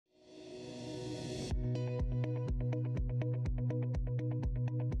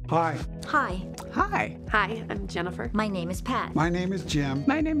Hi. Hi, Hi. Hi, I'm Jennifer. my name is Pat. My name is Jim,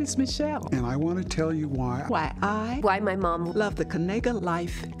 My name is Michelle. and I want to tell you why. Why my mom Love the Kanega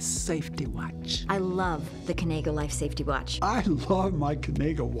Life Safety Watch. I love the Kanega Life Safety Watch. I love my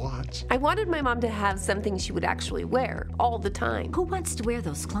Kanega watch. I wanted my mom to have something she would actually wear all the time. Who wants to wear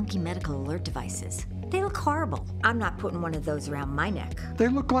those clunky medical alert devices? They look horrible. I'm not putting one of those around my neck. They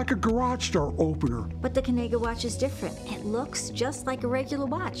look like a garage door opener. But the Kanega Watch is different. It looks just like a regular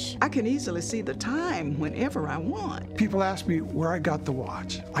watch. I can easily see the time whenever I want. People ask me where I got the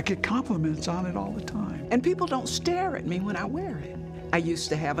watch. I get compliments on it all the time. And people don't stare at me when I wear it. I used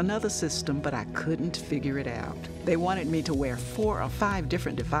to have another system, but I couldn't figure it out. They wanted me to wear 4 or 5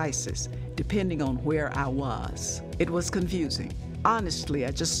 different devices, depending on where I was. It was confusing. Honestly,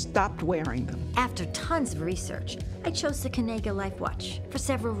 I just stopped wearing them. After tons of research, I chose the Kanega Life Watch for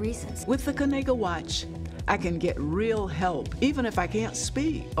several reasons. With the Kanega Watch, I can get real help, even if I can't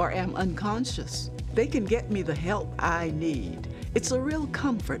speak or am unconscious. They can get me the help I need. It's a real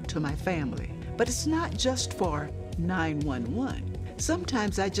comfort to my family. But it's not just for 911.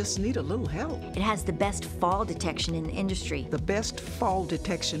 Sometimes I just need a little help. It has the best fall detection in the industry. The best fall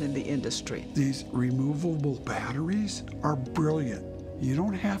detection in the industry. These removable batteries are brilliant. You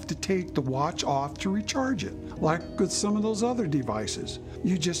don't have to take the watch off to recharge it, like with some of those other devices.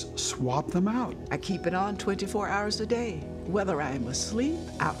 You just swap them out. I keep it on 24 hours a day, whether I am asleep,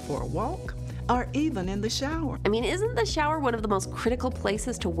 out for a walk, or even in the shower. I mean, isn't the shower one of the most critical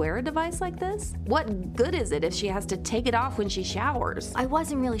places to wear a device like this? What good is it if she has to take it off when she showers? I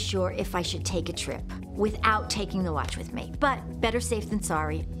wasn't really sure if I should take a trip without taking the watch with me. But better safe than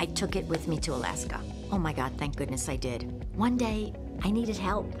sorry, I took it with me to Alaska. Oh my God, thank goodness I did. One day, I needed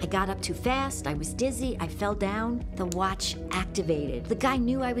help. I got up too fast, I was dizzy, I fell down. The watch activated. The guy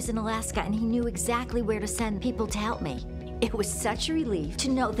knew I was in Alaska and he knew exactly where to send people to help me. It was such a relief to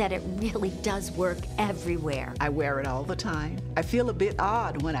know that it really does work everywhere. I wear it all the time. I feel a bit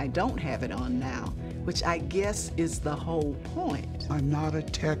odd when I don't have it on now, which I guess is the whole point. I'm not a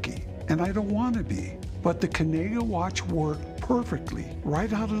techie, and I don't want to be. But the Kanega watch worked perfectly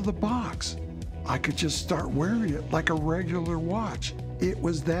right out of the box. I could just start wearing it like a regular watch. It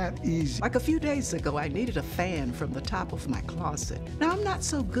was that easy. Like a few days ago, I needed a fan from the top of my closet. Now, I'm not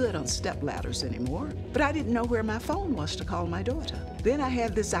so good on step ladders anymore, but I didn't know where my phone was to call my daughter. Then I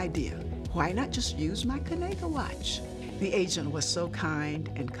had this idea. Why not just use my Kanega watch? The agent was so kind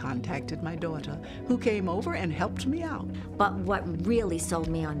and contacted my daughter, who came over and helped me out. But what really sold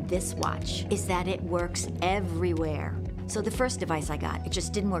me on this watch is that it works everywhere. So the first device I got, it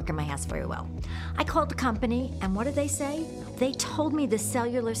just didn't work in my house very well. I called the company, and what did they say? They told me the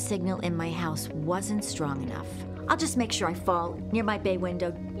cellular signal in my house wasn't strong enough. I'll just make sure I fall near my bay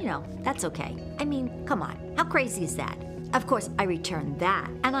window. You know, that's okay. I mean, come on, how crazy is that? Of course, I returned that,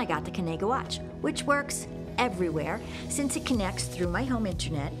 and I got the Kanega Watch, which works everywhere since it connects through my home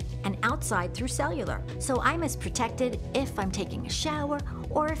internet and outside through cellular. So I'm as protected if I'm taking a shower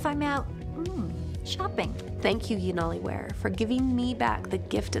or if I'm out shopping. Thank you, UnaliWear, for giving me back the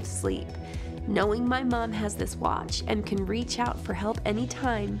gift of sleep. Knowing my mom has this watch and can reach out for help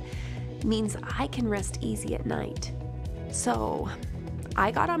anytime means I can rest easy at night. So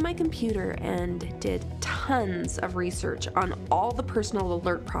I got on my computer and did tons of research on all the personal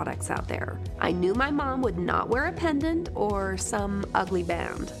alert products out there. I knew my mom would not wear a pendant or some ugly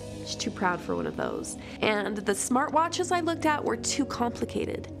band. She's too proud for one of those. And the smartwatches I looked at were too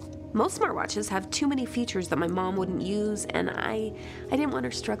complicated. Most smartwatches have too many features that my mom wouldn't use, and I didn't want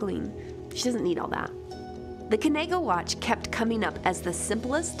her struggling. She doesn't need all that. The Kanega watch kept coming up as the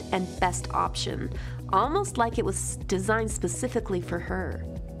simplest and best option, almost like it was designed specifically for her.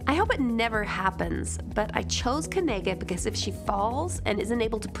 I hope it never happens, but I chose Kanega because if she falls and isn't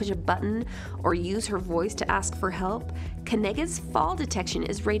able to push a button or use her voice to ask for help, Kanega's fall detection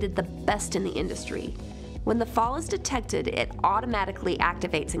is rated the best in the industry. When the fall is detected, it automatically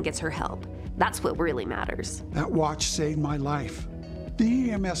activates and gets her help. That's what really matters. That watch saved my life.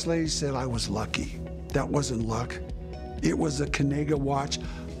 The EMS lady said I was lucky. That wasn't luck. It was a Kanega watch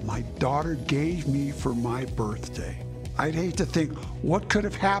my daughter gave me for my birthday. I'd hate to think what could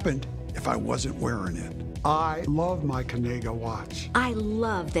have happened if I wasn't wearing it. I love my Kanega watch. I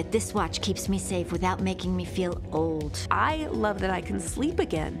love that this watch keeps me safe without making me feel old. I love that I can sleep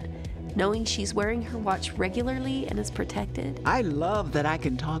again, knowing she's wearing her watch regularly and is protected. I love that I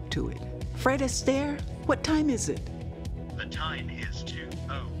can talk to it. Fred Astaire, what time is it? The time is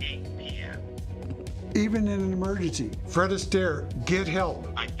 2:08 p.m. Even in an emergency, Fred Astaire, get help.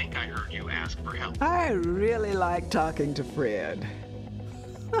 I think I heard you ask for help. I really like talking to Fred.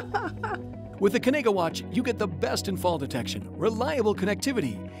 With the Kanega Watch, you get the best in fall detection, reliable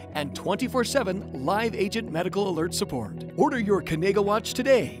connectivity, and 24/7 live agent medical alert support. Order your Kanega Watch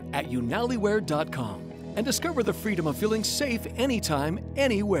today at UnaliWear.com and discover the freedom of feeling safe anytime,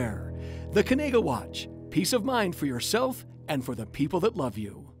 anywhere. The Kanega Watch, peace of mind for yourself and for the people that love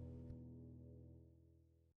you.